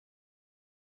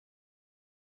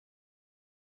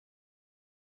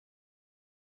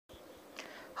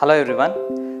Hello everyone,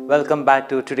 welcome back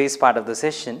to today's part of the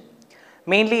session.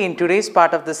 Mainly in today's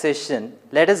part of the session,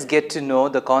 let us get to know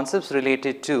the concepts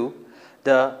related to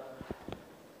the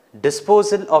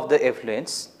disposal of the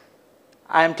effluents.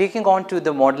 I am taking on to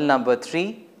the model number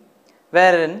 3,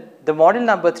 wherein the model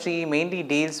number 3 mainly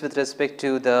deals with respect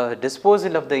to the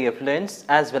disposal of the effluents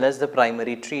as well as the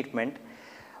primary treatment.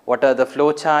 What are the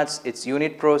flow charts, its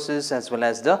unit process as well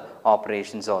as the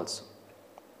operations also.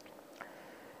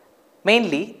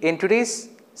 Mainly in today's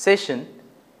session,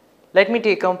 let me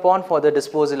take upon for the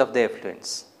disposal of the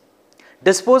effluents.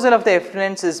 Disposal of the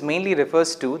effluents is mainly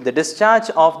refers to the discharge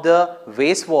of the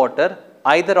wastewater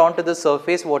either onto the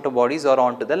surface water bodies or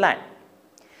onto the land.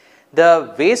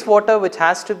 The wastewater which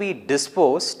has to be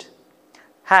disposed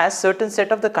has certain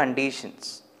set of the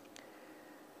conditions.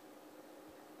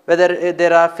 Whether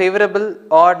there are favorable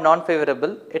or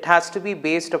non-favorable, it has to be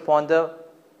based upon the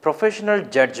professional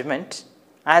judgment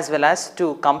as well as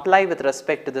to comply with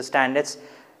respect to the standards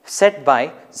set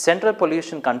by Central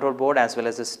Pollution Control Board as well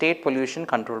as the State Pollution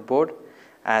Control Board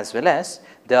as well as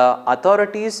the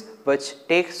authorities which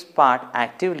takes part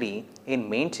actively in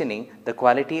maintaining the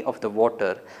quality of the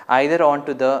water either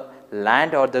onto the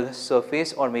land or the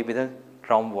surface or maybe the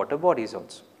groundwater bodies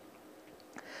also.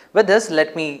 With this,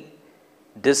 let me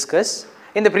discuss.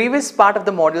 In the previous part of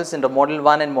the modules, in the model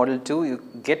 1 and model 2, you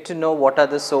get to know what are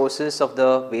the sources of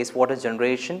the wastewater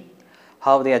generation,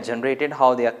 how they are generated,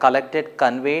 how they are collected,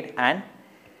 conveyed, and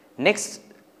next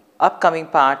upcoming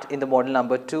part in the model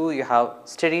number 2, you have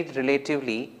studied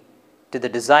relatively to the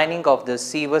designing of the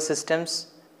sewer systems,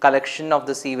 collection of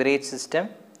the sewerage system,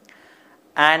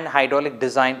 and hydraulic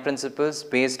design principles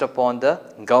based upon the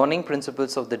governing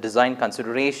principles of the design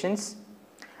considerations,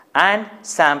 and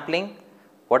sampling.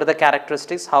 What are the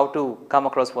characteristics, how to come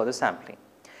across for the sampling.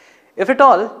 If at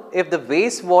all, if the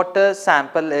wastewater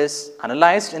sample is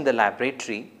analyzed in the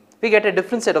laboratory, we get a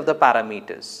different set of the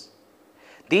parameters.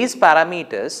 These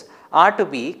parameters are to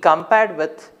be compared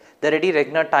with the ready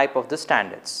regular type of the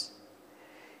standards.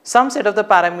 Some set of the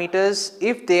parameters,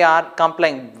 if they are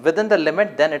complying within the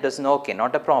limit, then it is okay,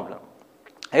 not a problem.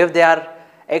 If they are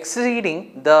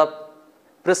exceeding the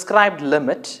prescribed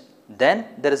limit, then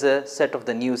there is a set of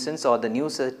the nuisance or the new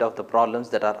set of the problems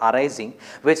that are arising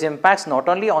which impacts not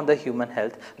only on the human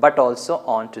health but also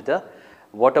on to the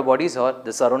water bodies or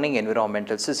the surrounding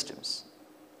environmental systems.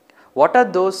 What are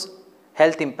those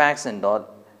health impacts and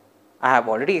all? I have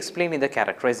already explained in the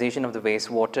characterization of the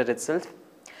wastewater itself,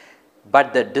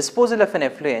 but the disposal of an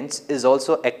effluent is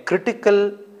also a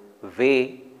critical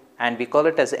way, and we call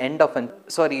it as end of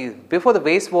before the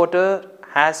wastewater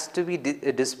has to be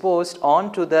disposed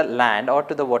onto the land or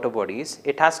to the water bodies,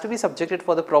 it has to be subjected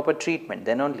for the proper treatment,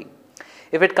 then only.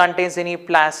 If it contains any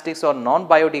plastics or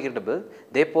non-biodegradable,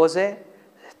 they pose a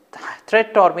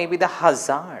threat or maybe the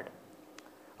hazard,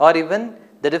 or even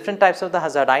the different types of the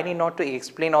hazard. I need not to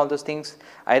explain all those things,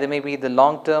 either maybe the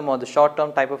long term or the short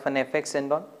term type of an effects and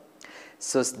all.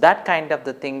 So that kind of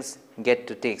the things get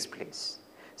to takes place.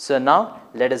 So now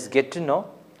let us get to know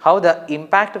how the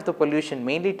impact of the pollution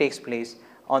mainly takes place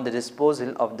on the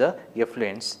disposal of the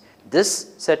effluents.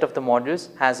 This set of the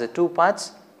modules has two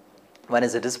parts. One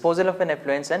is the disposal of an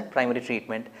effluents and primary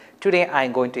treatment. Today I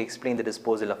am going to explain the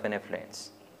disposal of an effluents.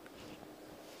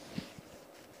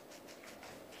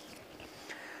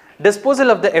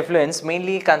 Disposal of the effluents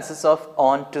mainly consists of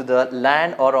onto the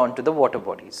land or onto the water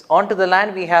bodies. Onto the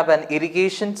land we have an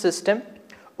irrigation system,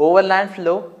 overland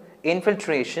flow,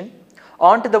 infiltration.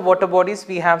 Onto the water bodies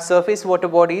we have surface water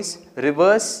bodies,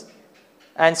 rivers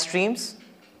and streams,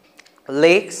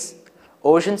 lakes,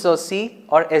 oceans or sea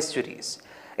or estuaries.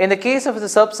 In the case of the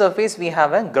subsurface we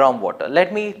have a groundwater.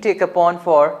 Let me take upon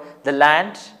for the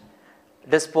land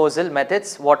disposal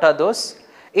methods. What are those?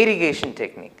 Irrigation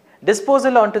technique.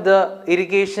 Disposal onto the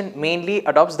irrigation mainly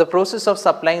adopts the process of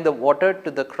supplying the water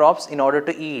to the crops in order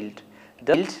to yield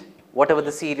whatever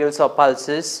the cereals or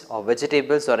pulses or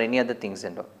vegetables or any other things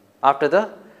and all, after the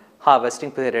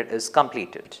harvesting period is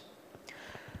completed,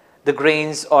 the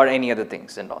grains or any other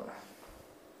things and all.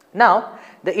 Now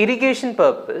the irrigation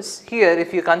purpose here,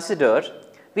 if you consider,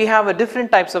 we have a different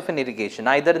types of an irrigation,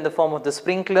 either in the form of the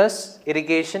sprinklers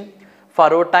irrigation,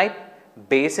 furrow type,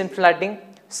 basin flooding,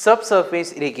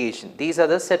 subsurface irrigation. These are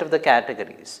the set of the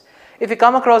categories. If you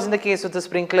come across in the case of the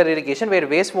sprinkler irrigation, where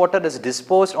wastewater is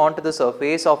disposed onto the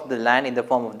surface of the land in the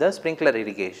form of the sprinkler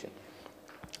irrigation.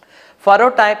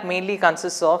 Furrow type mainly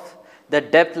consists of the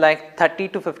depth like 30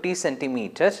 to 50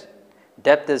 centimeters,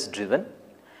 depth is driven,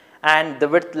 and the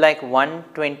width like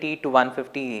 120 to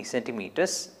 150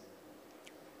 centimeters.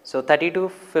 So 30 to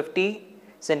 50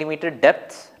 centimeter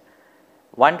depth,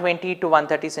 120 to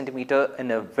 130 centimeter in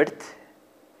a width,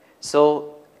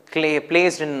 So, clay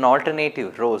placed in an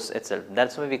alternative rows itself, that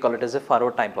is why we call it as a furrow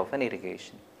type of an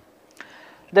irrigation.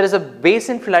 There is a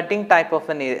basin flooding type of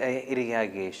an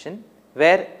irrigation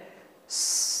where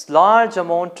large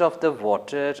amount of the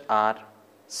water are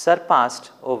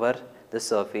surpassed over the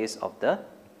surface of the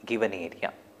given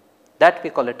area. That we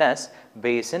call it as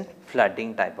basin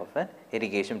flooding type of an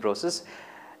irrigation process.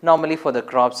 Normally for the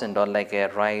crops and all like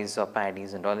rice or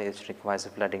paddies and all, it requires a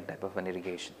flooding type of an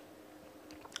irrigation.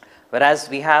 Whereas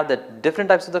we have the different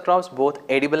types of the crops, both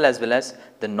edible as well as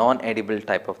the non-edible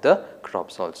type of the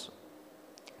crops also.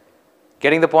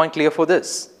 Getting the point clear for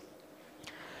this?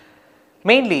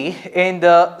 Mainly in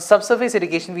the subsurface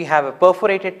irrigation, we have a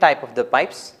perforated type of the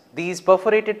pipes. These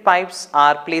perforated pipes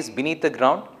are placed beneath the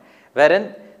ground,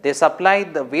 wherein they supply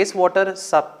the wastewater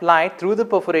supplied through the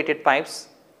perforated pipes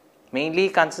mainly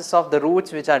consists of the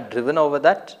roots which are driven over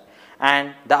that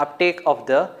and the uptake of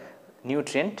the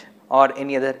nutrient or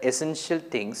any other essential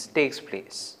things takes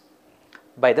place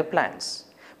by the plants.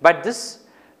 But this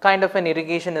kind of an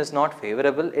irrigation is not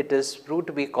favorable. It is proved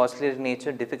to be costly in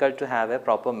nature, difficult to have a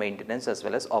proper maintenance as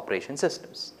well as operation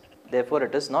systems. Therefore,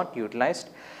 it is not utilized.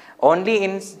 Only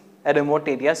in remote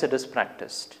areas it is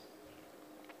practiced.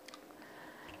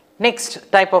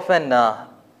 Next type of an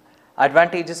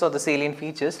advantages or the salient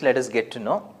features, let us get to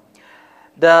know.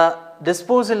 The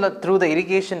disposal through the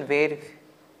irrigation, where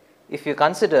if you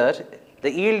consider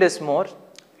the yield is more,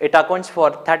 it accounts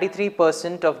for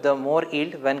 33% of the more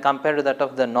yield when compared to that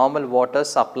of the normal water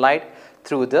supplied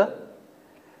through the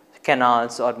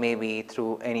canals or maybe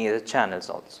through any other channels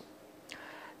also.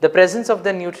 The presence of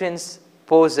the nutrients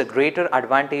pose a greater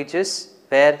advantages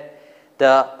where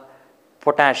the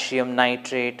potassium,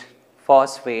 nitrate,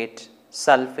 phosphate,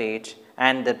 sulfate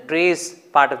and the trace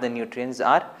part of the nutrients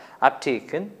are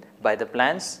uptaken by the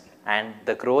plants, and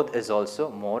the growth is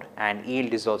also more and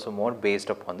yield is also more based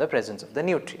upon the presence of the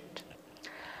nutrient.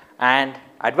 And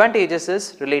advantages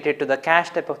is related to the cash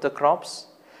type of the crops,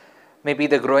 maybe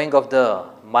the growing of the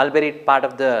mulberry part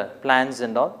of the plants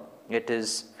and all, it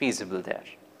is feasible there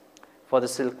for the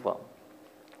silkworm.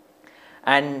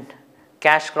 And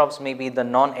cash crops may be the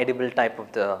non-edible type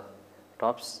of the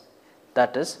crops,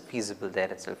 that is feasible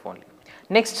there itself only.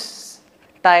 Next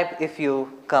type if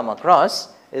you come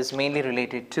across is mainly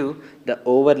related to the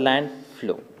overland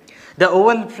flow. The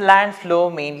overland flow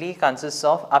mainly consists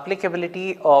of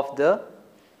applicability of the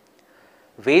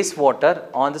wastewater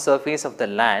on the surface of the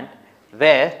land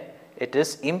where it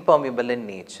is impermeable in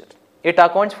nature. It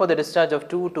accounts for the discharge of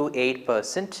 2 to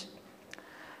 8%,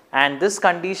 and this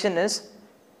condition is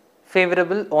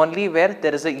favorable only where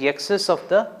there is a excess of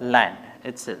the land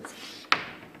itself.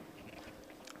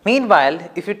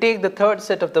 Meanwhile, if you take the third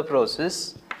set of the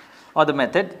process or the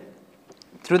method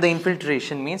through the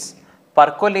infiltration, means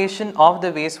percolation of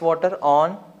the wastewater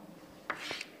on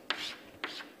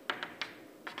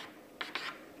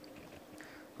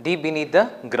deep beneath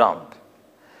the ground.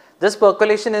 This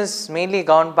percolation is mainly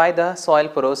governed by the soil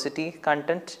porosity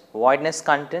content, voidness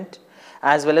content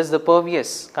as well as the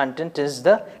pervious content is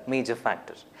the major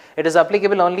factor. It is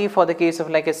applicable only for the case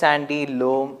of like a sandy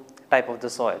loam type of the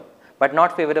soil, but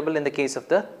not favorable in the case of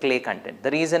the clay content.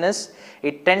 The reason is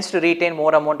it tends to retain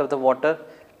more amount of the water,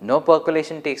 no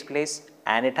percolation takes place,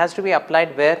 and it has to be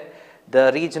applied where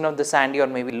the region of the sandy or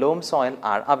maybe loam soil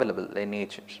are available in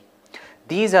nature.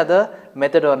 These are the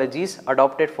methodologies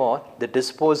adopted for the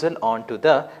disposal onto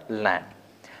the land.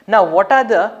 Now, what are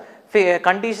the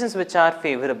conditions which are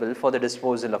favorable for the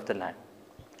disposal of the land?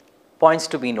 Points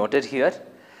to be noted here.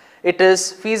 It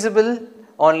is feasible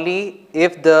only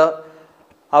if the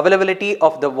availability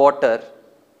of the water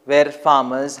where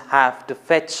farmers have to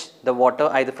fetch the water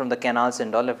either from the canals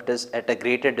and all, if it is at a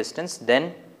greater distance,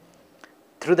 then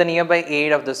through the nearby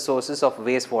aid of the sources of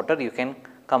wastewater you can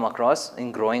come across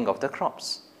in growing of the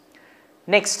crops.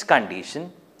 Next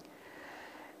condition,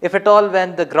 if at all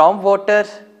when the groundwater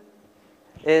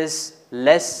is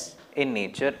less in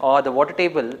nature or the water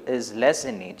table is less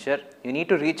in nature, you need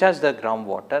to recharge the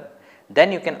groundwater,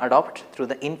 then you can adopt through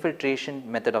the infiltration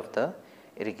method of the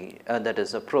irrigation, that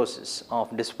is a process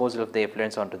of disposal of the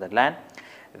effluents onto the land,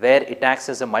 where it acts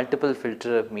as a multiple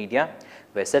filter media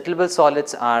where settleable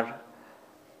solids are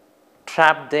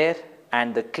trapped there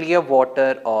and the clear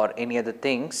water or any other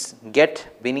things get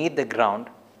beneath the ground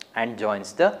and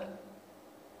joins the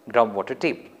groundwater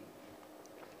table.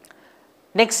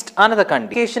 Next, another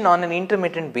condition on an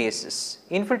intermittent basis.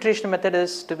 Infiltration method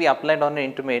is to be applied on an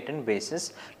intermittent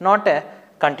basis, not a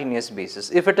continuous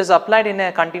basis. If it is applied in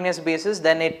a continuous basis,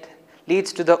 then it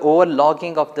leads to the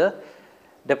overlogging of the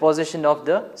deposition of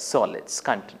the solids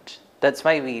content. That is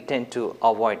why we tend to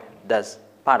avoid this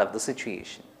part of the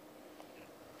situation.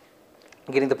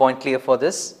 Getting the point clear for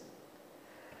this?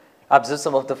 Observe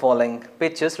some of the following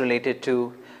pictures related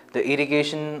to the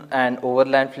irrigation and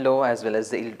overland flow as well as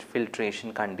the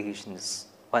infiltration conditions.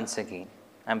 Once again,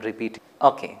 I am repeating.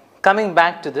 Okay, coming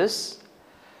back to this,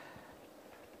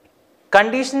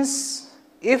 conditions,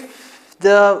 if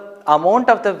the amount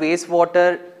of the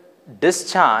wastewater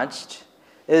discharged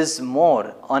is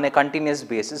more on a continuous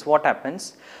basis, what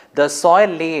happens? The soil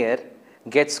layer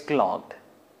gets clogged.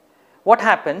 What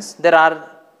happens? There are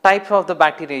types of the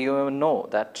bacteria, you know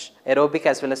that aerobic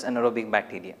as well as anaerobic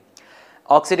bacteria.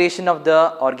 Oxidation of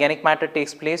the organic matter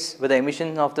takes place with the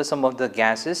emission of some of the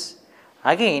gases.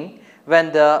 Again,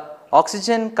 when the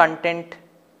oxygen content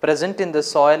present in the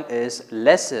soil is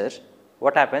lesser,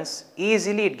 what happens?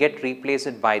 Easily it gets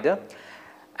replaced by the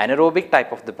anaerobic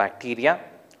type of the bacteria,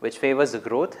 which favors the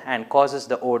growth and causes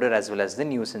the odor as well as the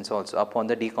nuisance also upon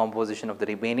the decomposition of the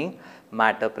remaining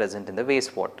matter present in the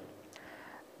wastewater.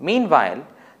 Meanwhile,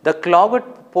 the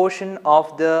clogged portion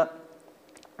of the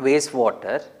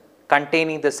wastewater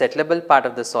containing the settleable part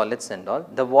of the solids and all,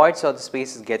 the voids or the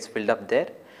spaces gets filled up there,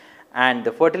 and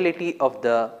the fertility of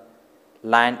the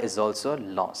land is also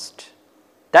lost.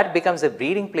 That becomes a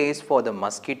breeding place for the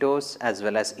mosquitoes as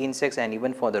well as insects and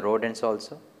even for the rodents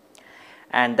also,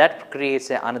 and that creates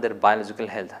another biological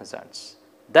health hazards.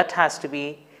 That has to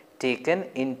be taken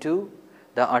into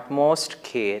the utmost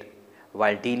care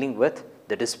while dealing with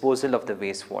the disposal of the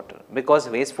wastewater, because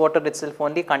wastewater itself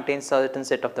only contains certain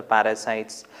set of the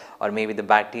parasites or maybe the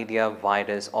bacteria,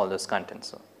 virus, all those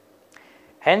contents.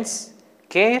 Hence,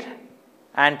 care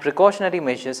and precautionary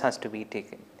measures has to be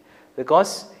taken,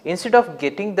 because instead of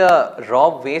getting the raw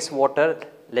wastewater,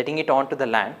 letting it onto the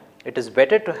land, it is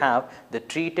better to have the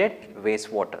treated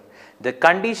wastewater. The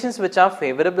conditions which are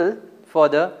favorable for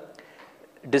the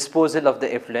disposal of the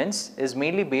effluents is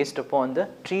mainly based upon the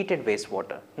treated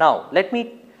wastewater. Now, let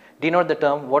me denote the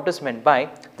term what is meant by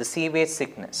the sewage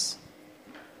sickness.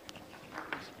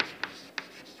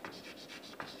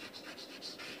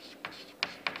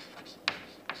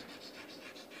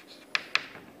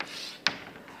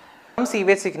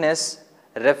 Sewage sickness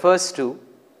refers to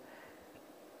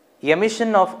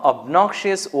emission of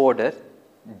obnoxious odor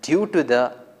due to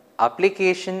the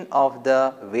application of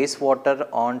the wastewater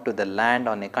onto the land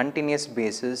on a continuous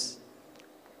basis,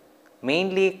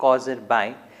 mainly caused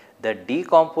by the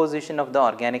decomposition of the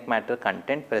organic matter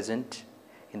content present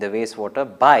in the wastewater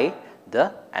by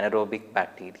the anaerobic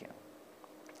bacteria.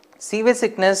 Sewage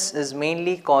sickness is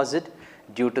mainly caused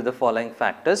due to the following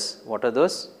factors. What are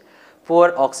those?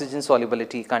 Poor oxygen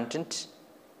solubility content,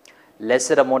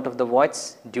 lesser amount of the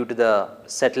voids due to the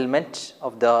settlement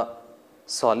of the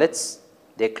solids,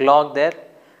 they clog there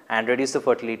and reduce the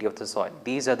fertility of the soil.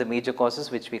 These are the major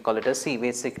causes which we call it as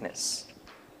sewage sickness,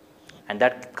 and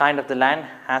that kind of the land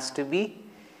has to be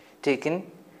taken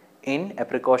in a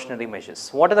precautionary measures.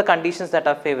 What are the conditions that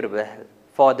are favorable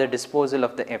for the disposal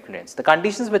of the effluents? The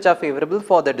conditions which are favorable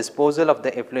for the disposal of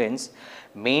the effluents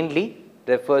mainly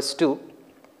refers to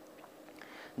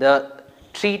the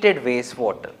treated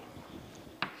wastewater.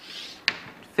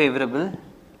 Favorable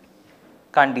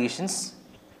conditions: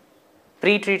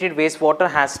 pre-treated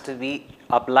wastewater has to be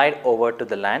applied over to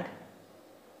the land,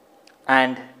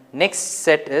 and next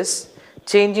set is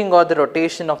changing or the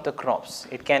rotation of the crops.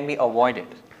 It can be avoided.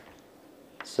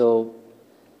 So,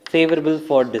 favorable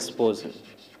for disposal.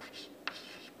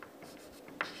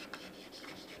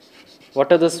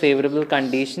 What are those favorable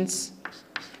conditions?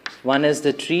 One is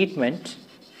the treatment.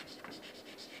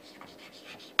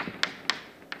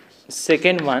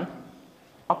 Second one,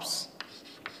 crops.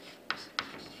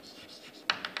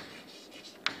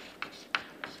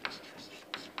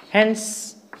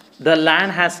 Hence, the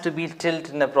land has to be tilled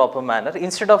in a proper manner.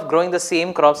 Instead of growing the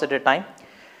same crops at a time,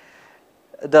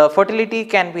 the fertility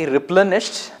can be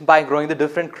replenished by growing the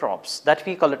different crops. That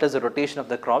we call it as a rotation of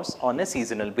the crops on a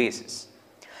seasonal basis.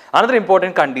 Another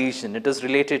important condition, it is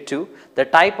related to the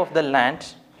type of the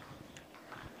land.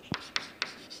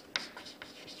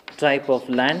 Type of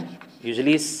land,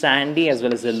 usually sandy as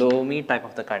well as the loamy type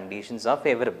of the conditions are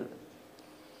favorable,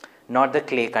 not the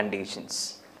clay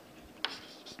conditions.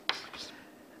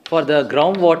 For the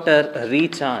groundwater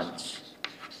recharge,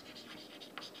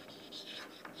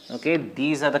 okay,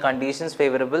 these are the conditions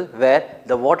favorable where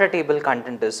the water table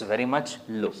content is very much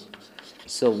low.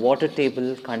 So, water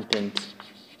table content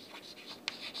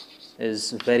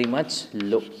is very much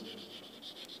low.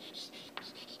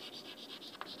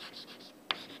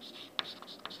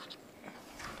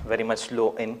 Very much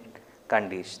low in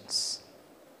conditions.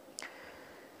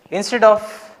 Instead of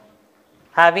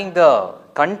having the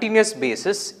continuous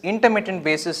basis, intermittent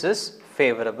basis is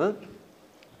favorable,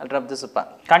 I'll rub this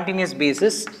apart. Continuous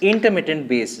basis, intermittent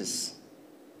basis.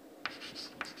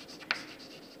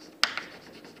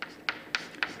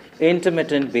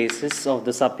 Intermittent basis of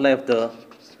the supply of the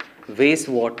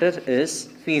wastewater is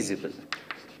feasible.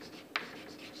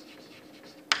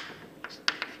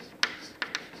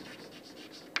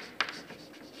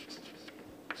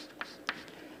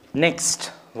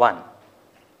 Next one.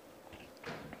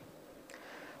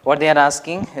 What they are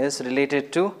asking is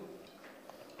related to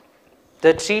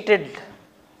the treated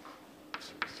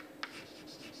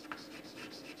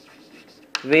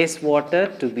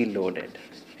wastewater to be loaded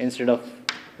instead of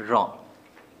raw.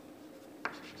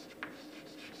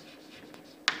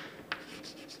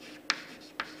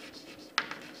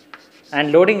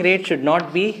 And loading rate should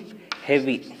not be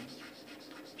heavy,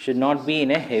 should not be in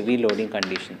a heavy loading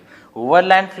condition.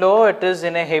 Overland flow, it is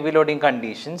in a heavy loading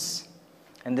conditions,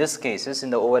 in this cases in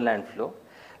the overland flow.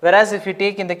 Whereas if you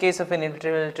take in the case of an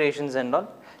infiltrations and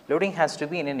all, loading has to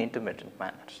be in an intermittent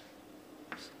manner.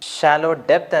 Shallow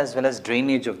depth as well as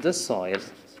drainage of the soil.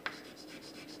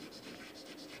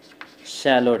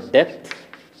 Shallow depth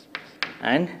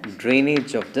and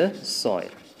drainage of the soil.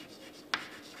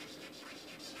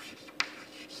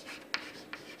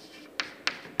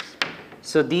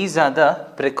 So these are the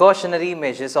precautionary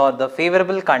measures or the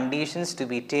favorable conditions to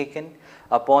be taken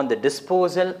upon the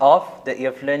disposal of the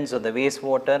effluents or the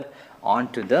wastewater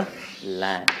onto the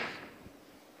land.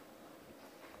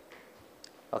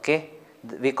 Okay,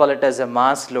 we call it as a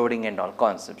mass loading and all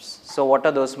concepts. So what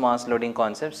are those mass loading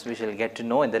concepts? We shall get to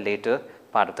know in the later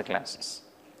part of the classes.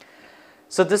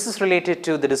 So this is related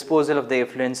to the disposal of the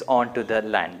effluents onto the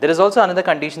land. There is also another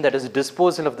condition, that is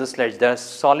disposal of the sludge, the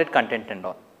solid content and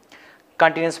all.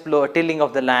 Continuous flow, tilling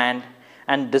of the land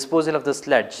and disposal of the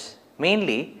sludge.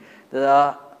 Mainly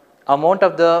the amount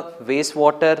of the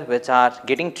wastewater which are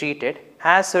getting treated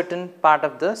has certain part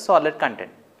of the solid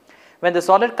content. When the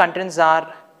solid contents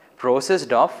are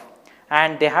processed off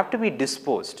and they have to be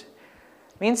disposed,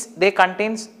 means they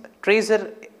contains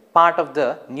tracer part of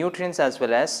the nutrients as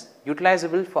well as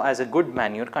utilizable for as a good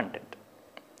manure content.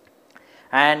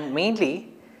 And mainly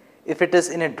if it is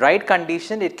in a dried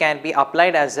condition, it can be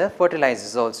applied as a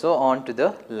fertilizers also onto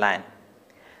the land.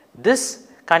 This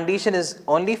condition is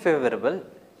only favorable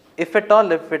if at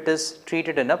all if it is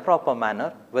treated in a proper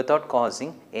manner without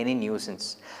causing any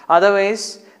nuisance.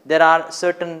 Otherwise, there are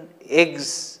certain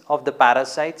eggs of the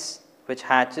parasites which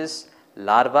hatches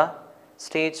larva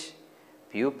stage,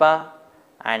 pupa,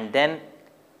 and then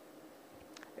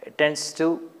it tends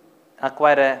to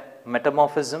acquire a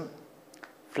metamorphism.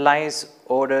 Flies,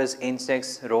 odors,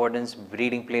 insects, rodents,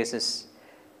 breeding places,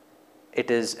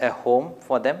 it is a home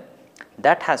for them.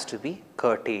 That has to be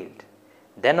curtailed.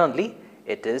 Then only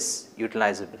it is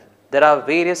utilizable. There are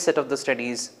various set of the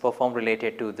studies performed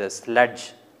related to the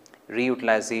sludge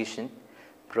reutilization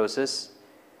process,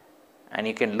 and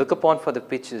you can look upon for the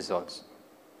pictures also.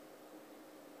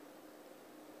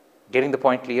 Getting the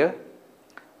point clear?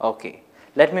 Okay.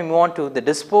 Let me move on to the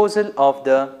disposal of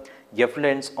the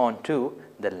effluents onto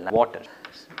the water.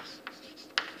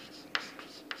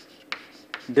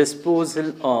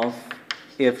 Disposal of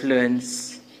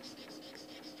effluents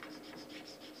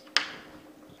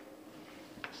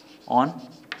on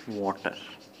water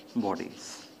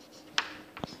bodies.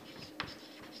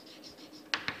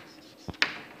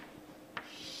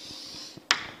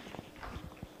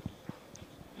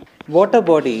 Water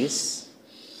bodies,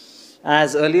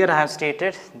 as earlier I have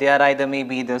stated, they are either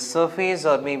maybe the surface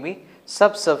or maybe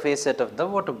subsurface set of the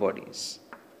water bodies,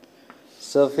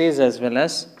 surface as well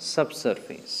as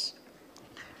subsurface.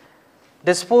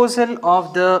 Disposal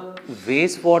of the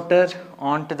wastewater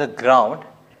onto the ground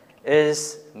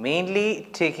is mainly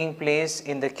taking place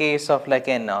in the case of like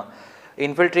an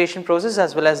infiltration process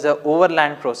as well as the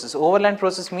overland process. Overland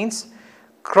process means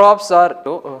crops are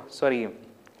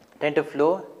tend to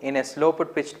flow in a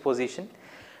sloped pitched position.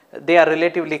 They are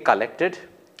relatively collected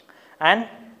and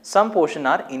some portion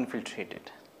are infiltrated.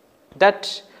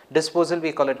 That disposal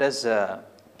we call it as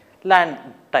land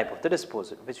type of the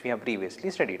disposal, which we have previously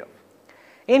studied of.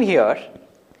 In here,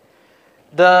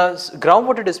 the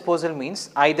groundwater disposal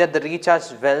means either the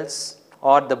recharged wells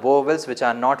or the bore wells which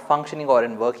are not functioning or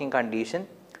in working condition,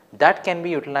 that can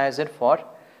be utilized for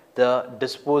the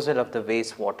disposal of the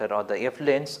wastewater or the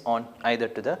effluents on either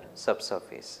to the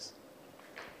subsurface.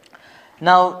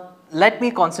 Now, let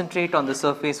me concentrate on the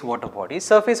surface water bodies.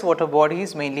 Surface water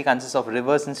bodies mainly consist of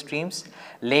rivers and streams,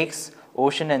 lakes,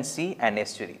 ocean and sea, and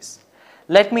estuaries.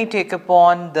 Let me take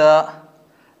upon the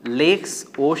lakes,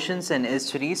 oceans and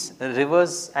estuaries,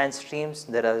 rivers and streams.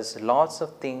 There are lots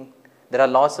of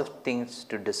things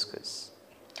to discuss.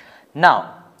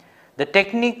 Now, The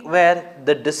technique where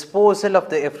the disposal of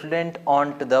the effluent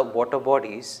onto the water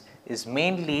bodies is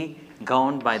mainly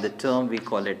governed by the term we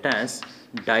call it as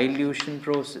dilution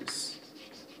process.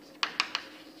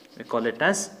 We call it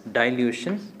as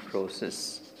dilution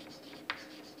process.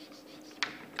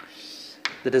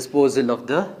 The disposal of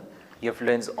the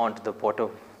effluents onto the water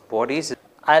bodies.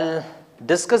 I'll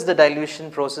discuss the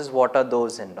dilution process, what are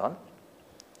those and all.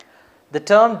 The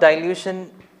term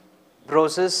dilution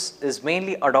process is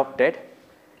mainly adopted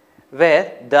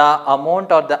where the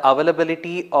amount or the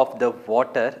availability of the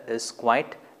water is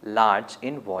quite large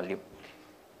in volume.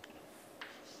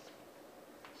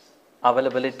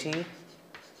 Availability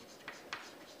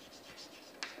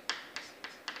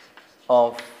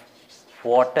of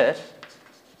water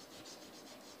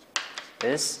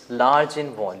is large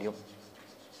in volume.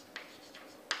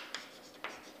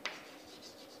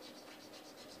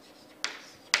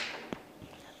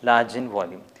 Large in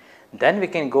volume. Then we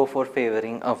can go for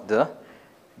favoring of the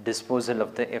disposal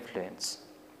of the effluents.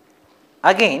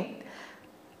 Again,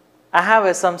 I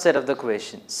have some set of the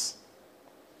questions.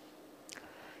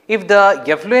 If the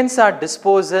effluents are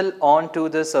disposal onto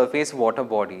the surface water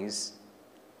bodies,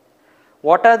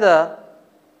 what are the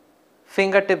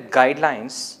fingertip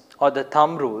guidelines or the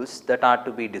thumb rules that are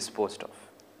to be disposed of?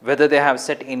 Whether they have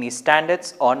set any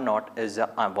standards or not is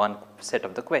one set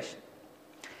of the question.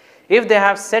 If they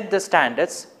have set the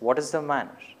standards, what is the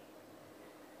manner?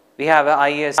 We have a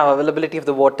IS availability of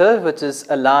the water which is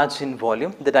a large in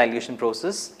volume, the dilution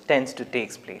process tends to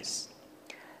take place.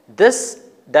 This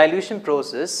dilution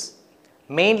process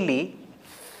mainly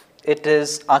it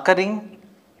is occurring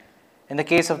in the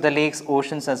case of the lakes,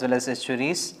 oceans as well as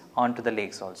estuaries onto the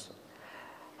lakes also.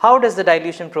 How does the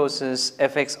dilution process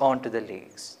affects onto the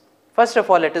lakes? First of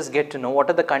all, let us get to know what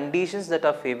are the conditions that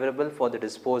are favorable for the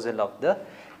disposal of the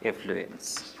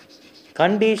effluents.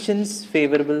 Conditions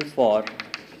favorable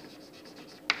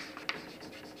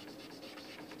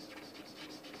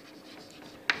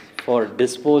for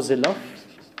disposal of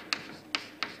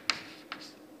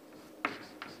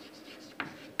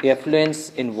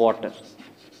effluents in water.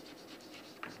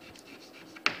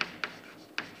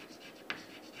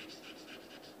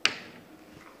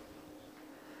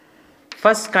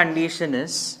 First condition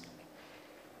is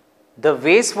the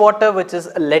wastewater which is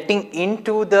letting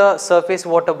into the surface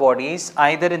water bodies,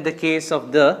 either in the case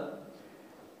of the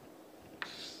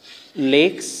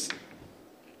lakes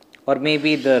or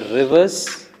maybe the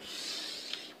rivers,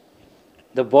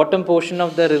 the bottom portion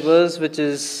of the rivers which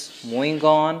is moving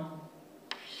on,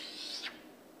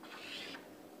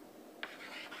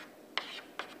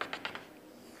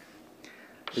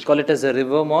 we call it as a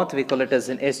river mouth, we call it as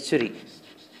an estuary.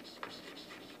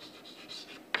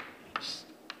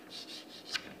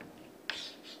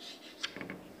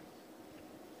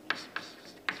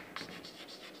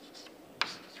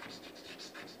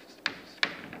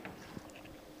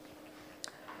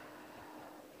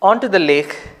 Onto the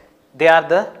lake, they are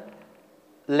the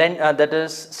that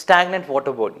is stagnant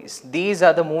water bodies. These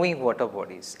are the moving water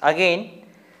bodies. Again,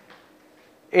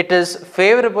 it is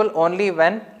favorable only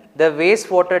when the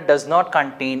wastewater does not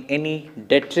contain any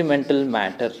detrimental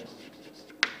matter.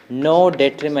 No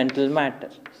detrimental matter.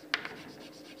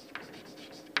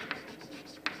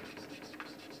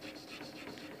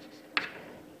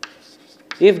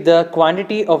 If the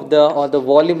quantity of the or the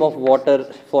volume of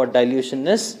water for dilution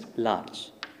is large.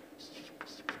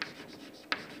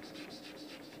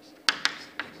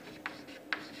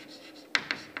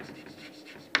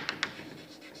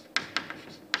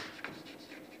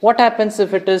 What happens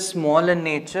if it is small in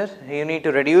nature? You need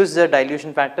to reduce the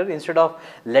dilution factor. Instead of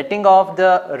letting off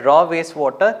the raw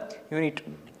wastewater, you need to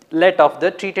let off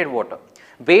the treated water.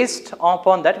 Based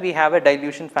upon that, we have a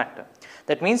dilution factor.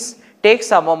 That means take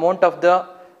some amount of the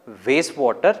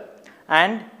wastewater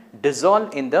and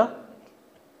dissolve in the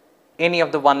any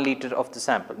of the 1 liter of the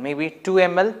sample, maybe 2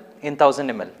 ml in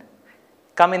 1000 ml.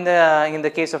 Come in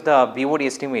the case of the BOD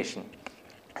estimation.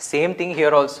 Same thing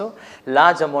here also,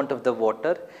 large amount of the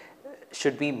water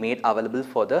should be made available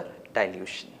for the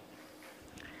dilution.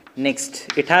 Next,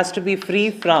 it has to be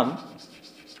free from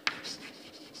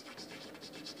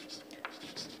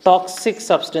toxic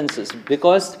substances,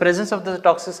 because presence of the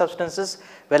toxic substances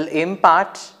will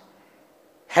impart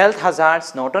health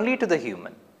hazards not only to the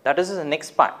human. That is the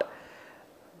next part.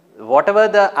 Whatever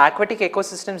the aquatic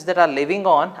ecosystems that are living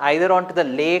on, either onto the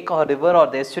lake or river or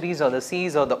the estuaries or the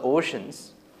seas or the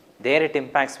oceans, there it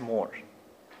impacts more.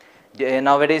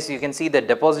 Nowadays you can see the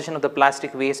deposition of the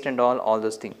plastic waste and all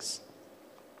those things.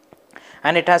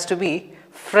 And it has to be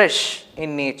fresh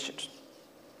in nature,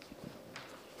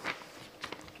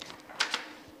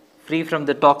 free from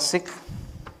the toxic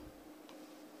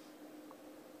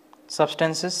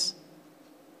substances,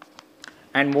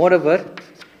 and moreover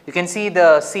you can see the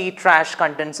sea trash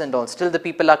contents and all, still the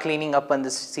people are cleaning up on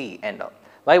the sea and all.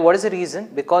 Why? What is the reason?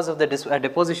 Because of the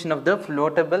deposition of the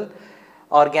floatable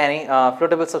organic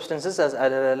floatable substances as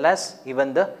well as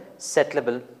even the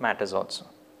settlable matters also.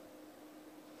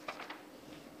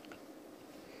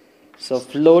 So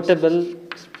floatable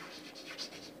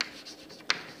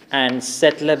and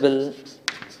settlable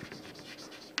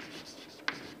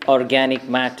organic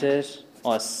matter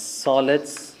or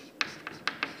solids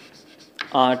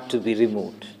are to be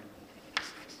removed.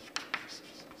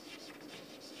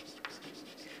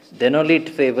 Then only it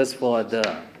favors for the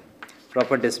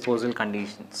proper disposal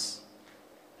conditions.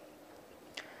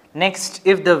 Next,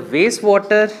 if the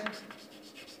wastewater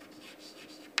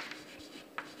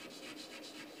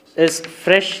is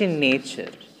fresh in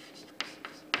nature,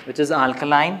 which is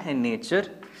alkaline in nature,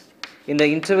 in the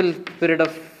interval period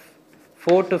of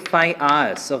 4 to 5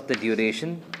 hours of the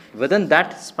duration, within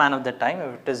that span of the time,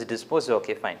 if it is disposed,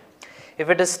 okay, fine. If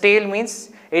it is stale,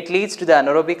 means it leads to the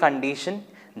anaerobic condition,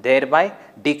 thereby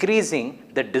decreasing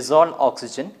the dissolved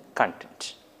oxygen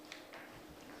content,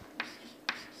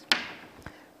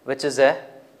 which is a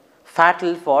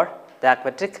fatal for the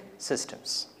aquatic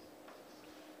systems.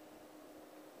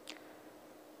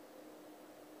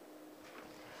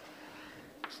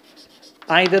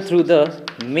 Either through the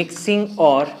mixing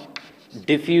or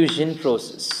diffusion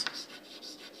process.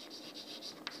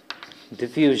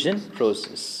 Diffusion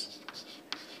process.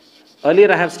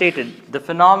 Earlier I have stated the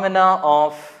phenomena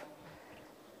of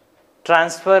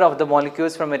transfer of the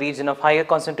molecules from a region of higher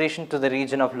concentration to the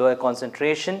region of lower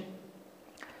concentration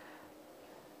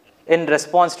in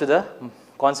response to the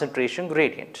concentration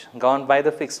gradient governed by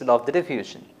the fixed law of the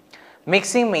diffusion.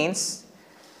 Mixing means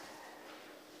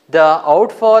the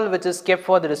outfall which is kept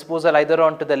for the disposal either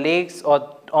onto the lakes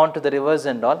or onto the rivers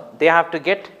and all, they have to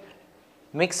get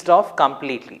mixed off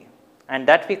completely, and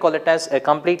that we call it as a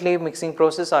completely mixing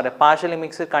process or a partially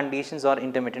mixed conditions or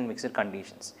intermittent mixed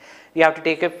conditions. We have to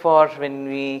take it for when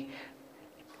we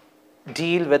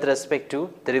deal with respect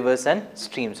to the rivers and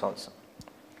streams also.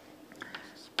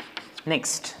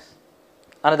 Next,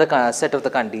 another set of the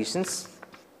conditions.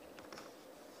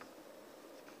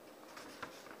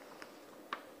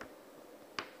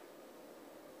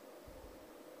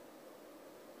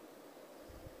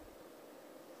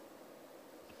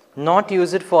 Not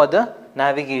use it for the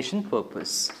navigation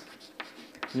purpose.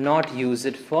 Not use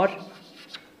it for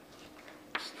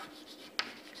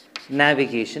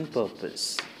navigation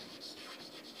purpose.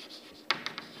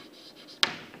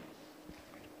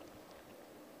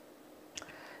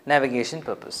 Navigation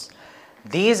purpose.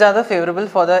 These are the favorable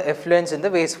for the effluents in the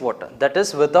wastewater, that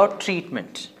is without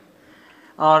treatment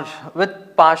or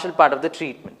with partial part of the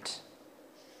treatment.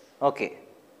 Okay.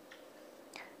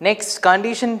 Next,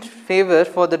 condition favor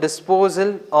for the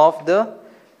disposal of the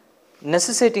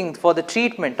necessitating for the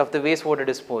treatment of the wastewater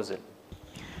disposal.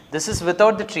 This is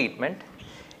without the treatment.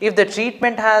 If the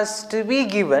treatment has to be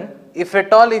given, if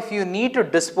at all, if you need to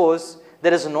dispose,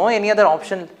 there is no any other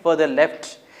option further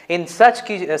left. In such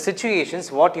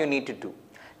situations, what you need to do?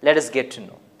 Let us get to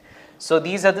know. So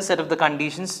these are the set of the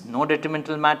conditions: no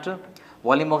detrimental matter,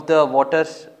 volume of the water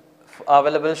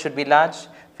available should be large,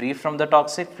 free from the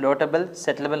toxic, floatable,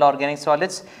 settlable organic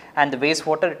solids, and the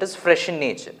wastewater, it is fresh in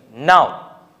nature.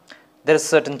 Now, there are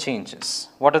certain changes.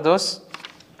 What are those?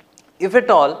 If at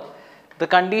all, the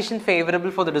condition favorable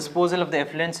for the disposal of the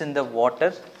effluents in the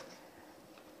water,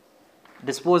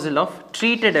 disposal of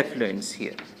treated effluents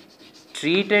here,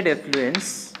 treated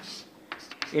effluents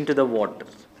into the water.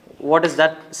 What is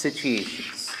that situation?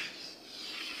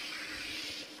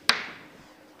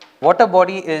 Water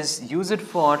body is used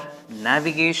for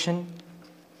navigation,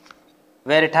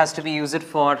 where it has to be used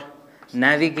for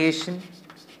navigation,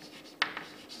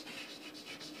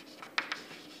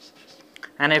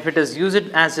 and if it is used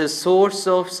as a source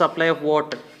of supply of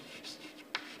water,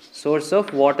 source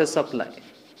of water supply,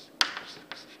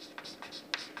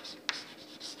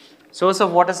 source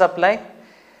of water supply,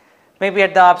 maybe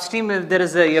at the upstream if there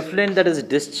is a effluent that is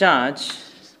discharged,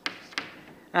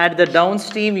 at the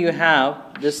downstream you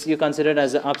have this, you consider it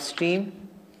as the upstream,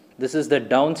 this is the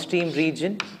downstream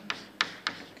region,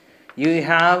 you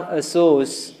have a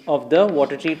source of the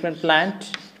water treatment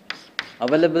plant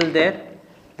available there.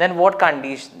 Then what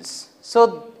conditions?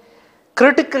 So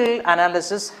critical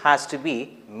analysis has to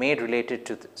be made related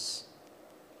to this.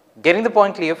 Getting the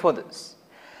point clear for this?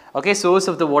 Okay, source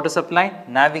of the water supply,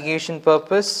 navigation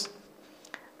purpose,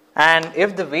 and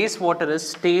if the wastewater is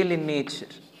stale in nature,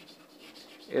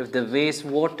 if the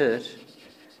wastewater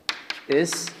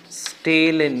is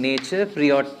stale in nature,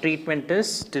 prior treatment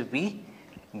is to be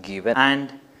given.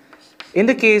 And In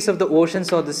the case of the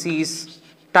oceans or the seas,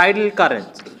 tidal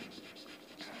current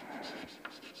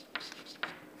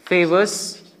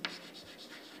favors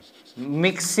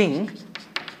mixing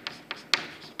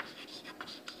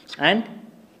and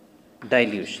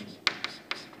dilution.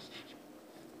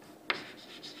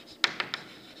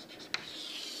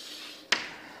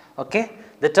 Okay.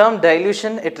 The term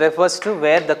dilution, it refers to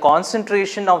where the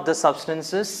concentration of the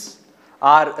substances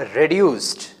are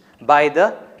reduced by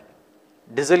the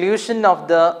dissolution of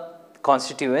the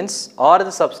constituents or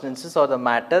the substances or the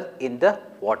matter in the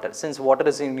water. Since water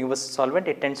is a universal solvent,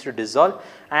 it tends to dissolve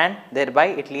and thereby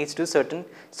it leads to certain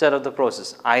sort of the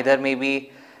process, either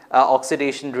maybe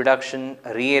oxidation, reduction,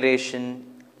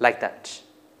 reaeration, like that.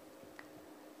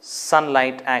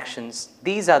 Sunlight actions,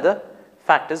 these are the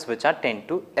factors which are tend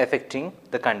to affecting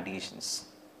the conditions.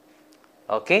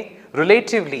 Okay.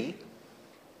 Relatively,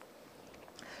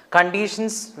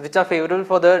 conditions which are favorable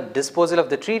for the disposal of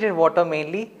the treated water,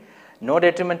 mainly no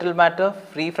detrimental matter,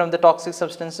 free from the toxic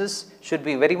substances, should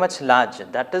be very much larger.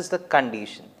 That is the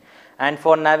condition. And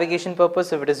for navigation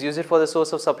purpose, if it is used for the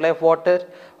source of supply of water,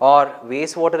 or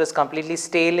wastewater is completely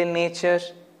stale in nature,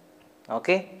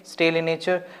 okay, stale in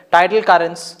nature, tidal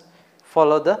currents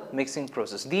follow the mixing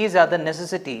process. These are the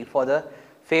necessity for the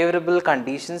favorable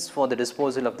conditions for the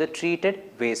disposal of the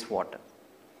treated wastewater.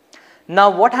 Now,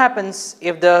 what happens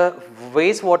if the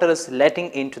wastewater is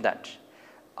letting into that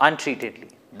untreatedly?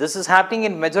 This is happening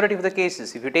in majority of the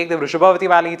cases. If you take the Vrishabhavati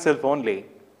Valley itself only,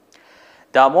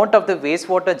 the amount of the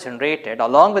wastewater generated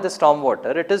along with the storm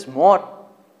water, it is more.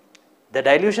 The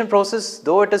dilution process,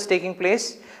 though it is taking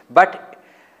place, but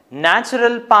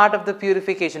natural part of the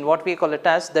purification, what we call it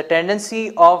as the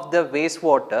tendency of the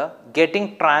wastewater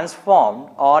getting transformed,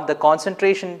 or the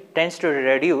concentration tends to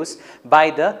reduce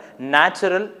by the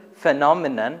natural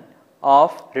phenomenon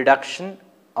of reduction,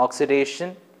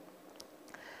 oxidation,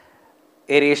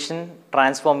 aeration,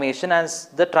 transformation, as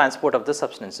the transport of the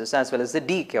substances as well as the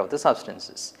decay of the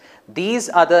substances. These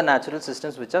are the natural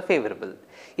systems which are favorable.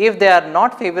 If they are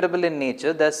not favorable in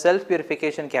nature, the self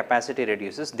purification capacity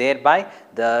reduces, thereby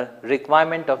the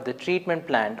requirement of the treatment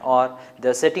plant or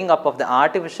the setting up of the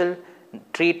artificial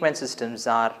treatment systems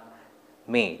are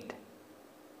made.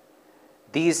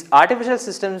 These artificial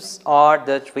systems or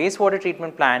the wastewater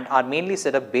treatment plant are mainly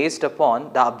set up based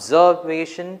upon the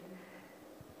observation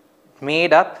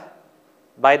made up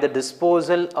by the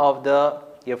disposal of the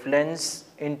effluents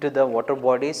into the water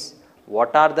bodies,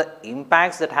 what are the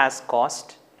impacts that has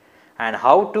caused, and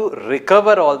how to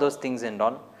recover all those things and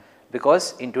all,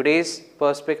 because in today's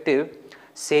perspective,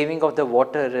 saving of the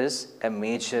water is a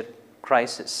major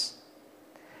crisis.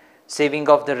 Saving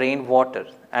of the rainwater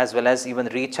as well as even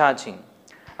recharging.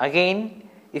 Again,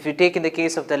 if you take in the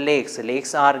case of the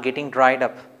lakes are getting dried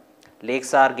up,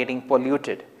 lakes are getting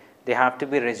polluted. They have to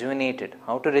be rejuvenated.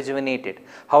 How to rejuvenate it?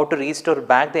 How to restore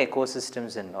back the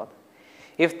ecosystems and all.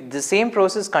 If the same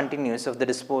process continues of the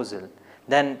disposal,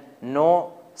 then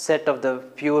no set of the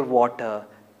pure water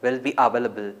will be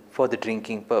available for the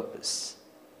drinking purpose.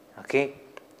 Okay.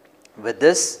 With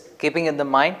this keeping in the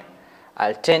mind,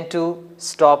 I'll tend to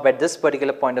stop at this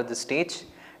particular point of the stage.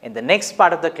 In the next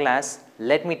part of the class,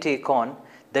 let me take on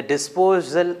the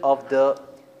disposal of the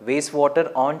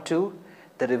wastewater onto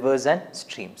the rivers and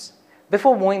streams.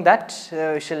 Before moving that,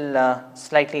 we shall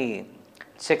slightly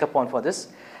check upon for this.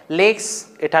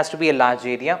 Lakes, it has to be a large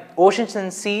area. Oceans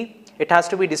and sea, it has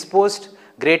to be disposed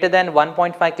greater than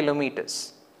 1.5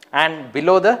 kilometers and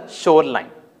below the shoreline,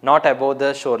 not above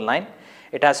the shoreline.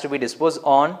 It has to be disposed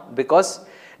on, because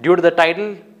due to the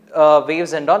tidal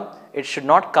waves and all, it should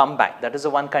not come back. That is the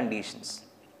one conditions.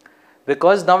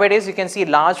 Because nowadays you can see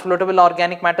large floatable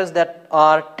organic matters that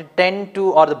are tend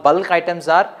to, or the bulk items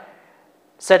are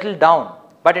settled down,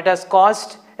 but it has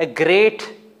caused a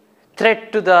great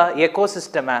threat to the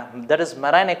ecosystem, that is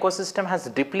marine ecosystem has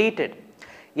depleted.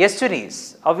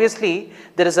 Estuaries, obviously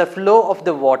there is a flow of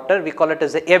the water, we call it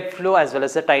as the ebb flow as well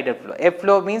as the tidal flow. Ebb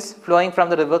flow means flowing from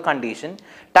the river condition,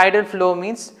 tidal flow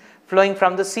means flowing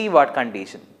from the seaward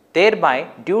condition. Thereby,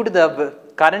 due to the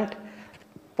current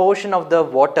portion of the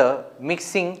water,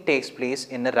 mixing takes place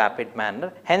in a rapid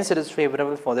manner, hence it is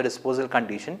favorable for the disposal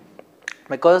condition,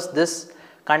 because this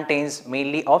contains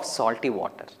mainly of salty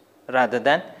water rather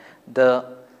than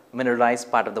the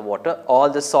mineralized part of the water. All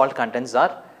the salt contents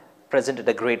are present at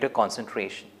a greater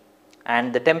concentration,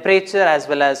 and the temperature as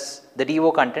well as the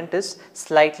DO content is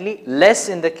slightly less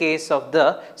in the case of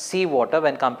the sea water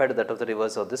when compared to that of the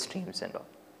rivers or the streams and all.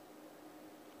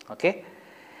 Okay.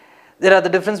 There are the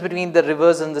difference between the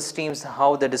rivers and the streams,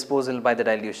 how the disposal by the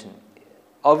dilution.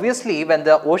 Obviously, when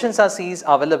the oceans or seas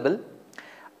are available,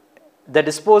 the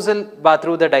disposal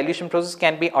through the dilution process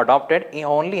can be adopted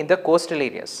only in the coastal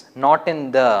areas, not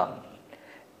in the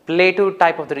plateau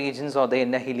type of the regions or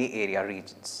in the hilly area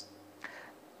regions.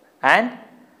 And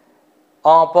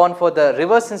upon for the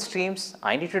rivers and streams,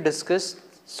 I need to discuss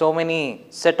so many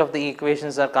set of the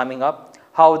equations are coming up,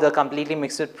 how the completely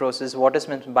mixed process, what is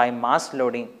meant by mass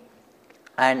loading,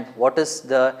 and what is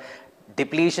the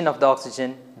depletion of the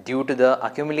oxygen due to the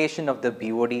accumulation of the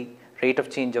BOD, rate of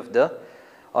change of the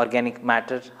organic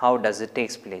matter, how does it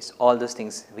takes place. All those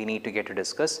things we need to get to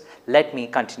discuss. Let me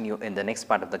continue in the next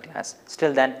part of the class.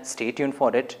 Still then, stay tuned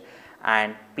for it,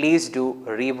 and please do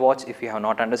rewatch if you have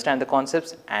not understand the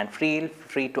concepts, and feel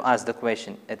free to ask the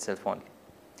question itself only.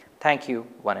 Thank you,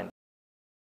 one and all.